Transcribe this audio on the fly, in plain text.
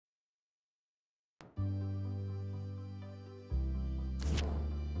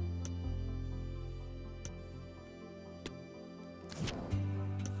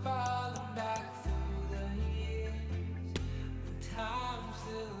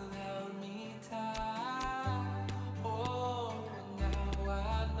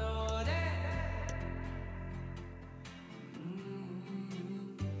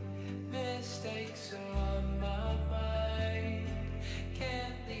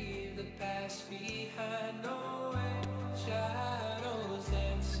gas behind, no way, shadows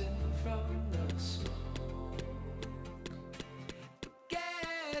dancing from the smoke.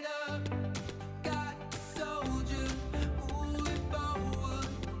 Get up, got the soldier, moving forward.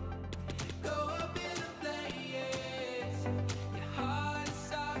 Go up in the blaze, your heart is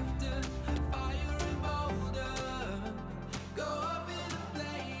softer, fire and bolder. Go up in the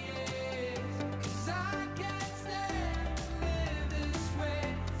blaze, 'cause I can't stand to live this way.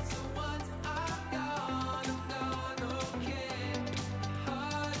 So once I'm gone, okay. Your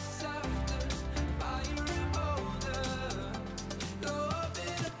heart is softer, fire and bolder. Go up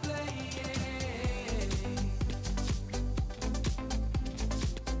in the blaze.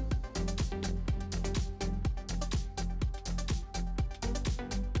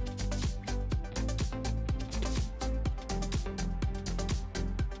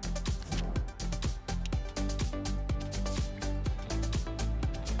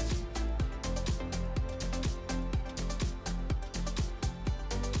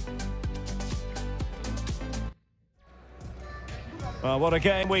 Well, what a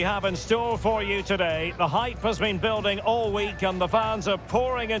game we have in store for you today. The hype has been building all week and the fans are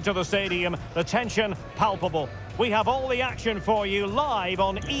pouring into the stadium. The tension palpable. We have all the action for you live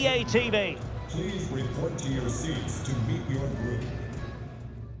on EA TV. Please report to your seats to meet your group.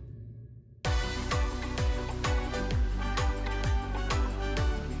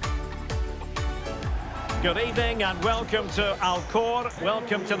 Good evening and welcome to Al Khor.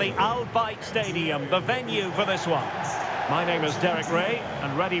 Welcome to the Al Bayt Stadium, the venue for this one. My name is Derek Ray,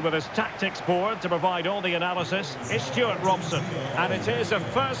 and ready with his tactics board to provide all the analysis is Stuart Robson. And it is a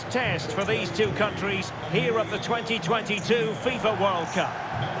first test for these two countries here at the 2022 FIFA World Cup.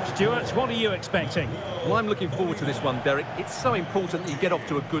 Stuart, what are you expecting? Well, I'm looking forward to this one, Derek. It's so important that you get off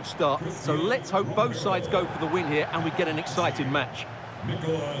to a good start. So let's hope both sides go for the win here and we get an exciting match.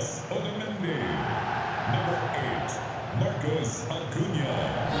 Nicolas Otamendi. Number 8, Marcos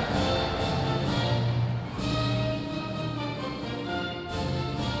Acuna.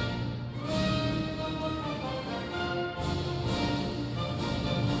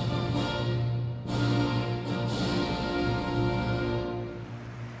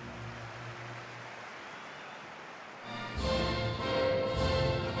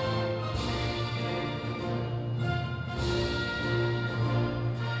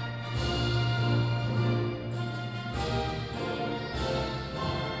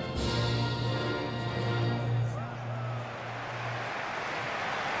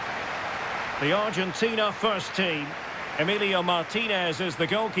 The Argentina first team. Emilio Martinez is the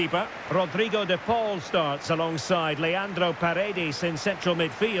goalkeeper. Rodrigo de Paul starts alongside Leandro Paredes in central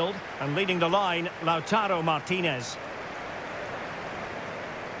midfield. And leading the line, Lautaro Martinez.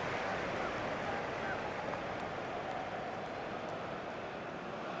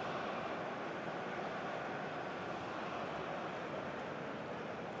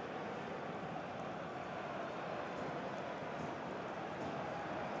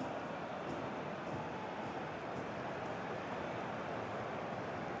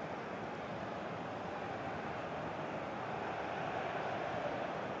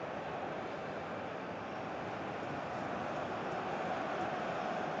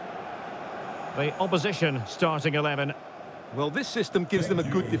 The opposition starting 11. Well, this system gives them a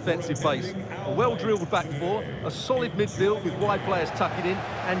good defensive base. A well-drilled back four, a solid midfield with wide players tucking in,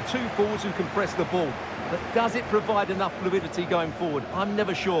 and two forwards who can press the ball. But does it provide enough fluidity going forward? I'm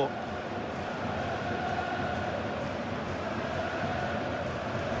never sure.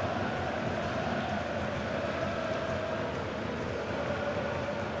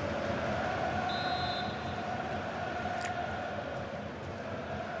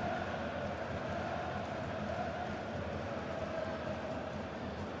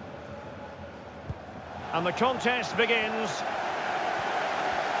 And the contest begins.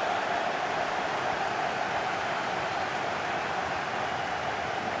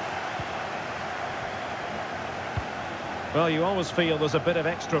 Well, you always feel there's a bit of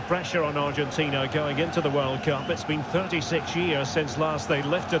extra pressure on Argentina going into the World Cup. It's been 36 years since last they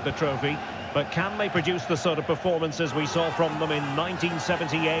lifted the trophy. But can they produce the sort of performances we saw from them in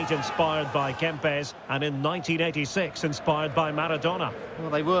 1978, inspired by Kempes, and in 1986, inspired by Maradona? Well,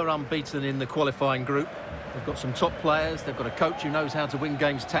 they were unbeaten in the qualifying group. They've got some top players, they've got a coach who knows how to win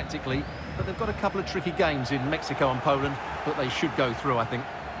games tactically, but they've got a couple of tricky games in Mexico and Poland, but they should go through, I think.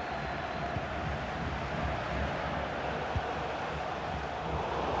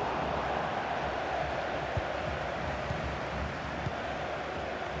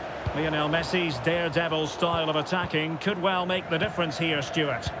 Lionel Messi's daredevil style of attacking could well make the difference here,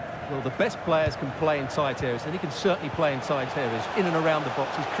 Stuart. Well, the best players can play in tight areas, and he can certainly play in tight areas, in and around the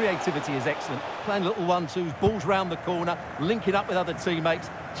box. His creativity is excellent. Playing little 1-2s, balls round the corner, linking up with other teammates,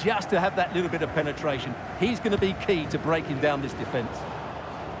 just to have that little bit of penetration. He's going to be key to breaking down this defence.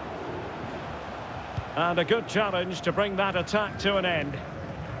 And a good challenge to bring that attack to an end.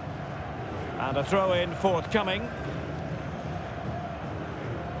 And a throw-in forthcoming.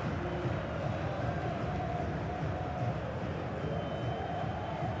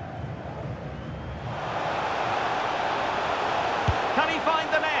 Can he find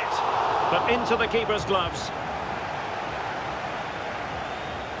the net? But into the keeper's gloves.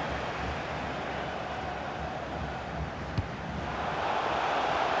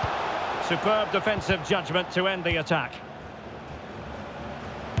 Superb defensive judgment to end the attack.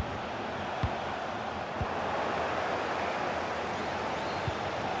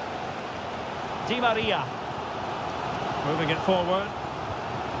 Di Maria. Moving it forward.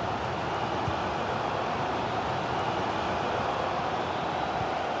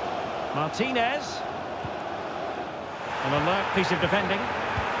 Martinez. An alert piece of defending.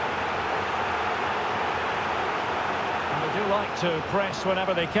 And they do like to press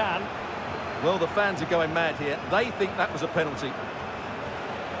whenever they can. Well, the fans are going mad here. They think that was a penalty.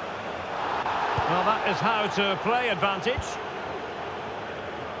 Well, that is how to play advantage.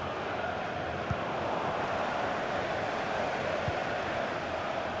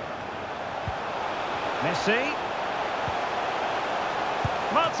 Messi.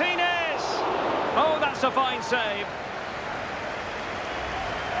 Martinez! Oh, that's a fine save.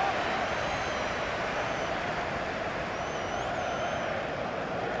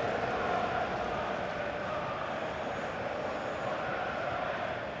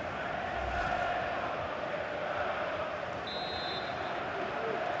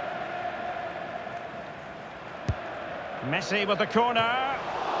 Messi with the corner.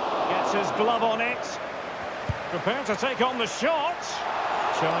 Gets his glove on it. Prepared to take on the shot.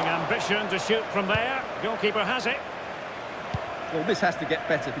 Showing ambition to shoot from there. Goalkeeper has it. Well, this has to get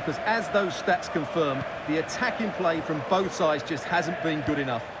better because as those stats confirm, the attacking play from both sides just hasn't been good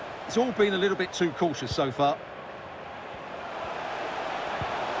enough. It's all been a little bit too cautious so far.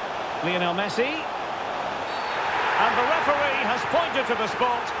 Lionel Messi. And the referee has pointed to the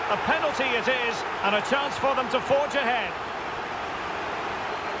spot. A penalty it is, and a chance for them to forge ahead.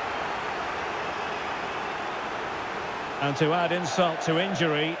 And to add insult to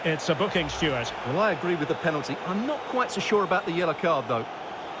injury, it's a booking, Stuart. Well, I agree with the penalty. I'm not quite so sure about the yellow card, though.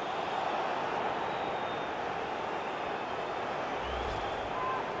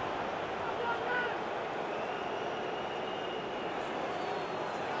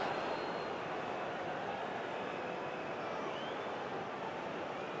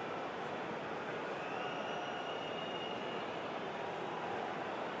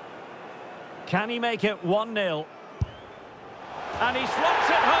 Can he make it 1-0? And he slots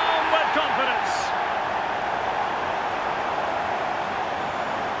it home with confidence.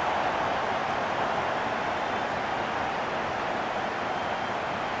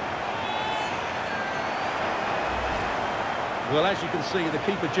 Well, as you can see, the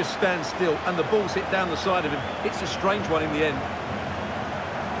keeper just stands still and the ball's hit down the side of him. It's a strange one in the end.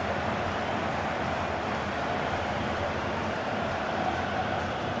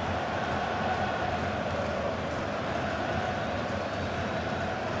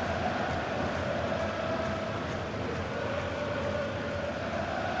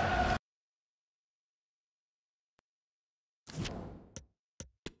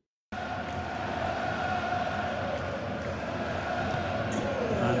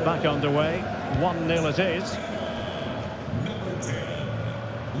 Back underway, 1-0 it is. Number 10,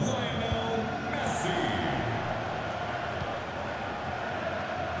 Lionel Messi.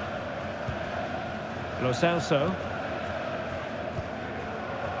 Lo Celso.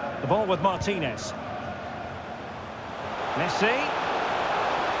 The ball with Martinez. Messi.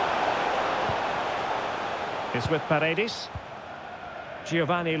 It's with Paredes.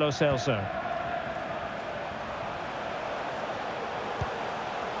 Giovanni Lo Celso.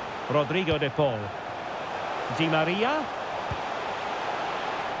 Rodrigo de Paul. Di Maria.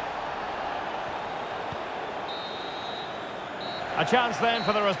 A chance then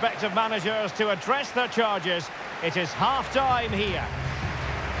for the respective managers to address their charges. It is half-time here.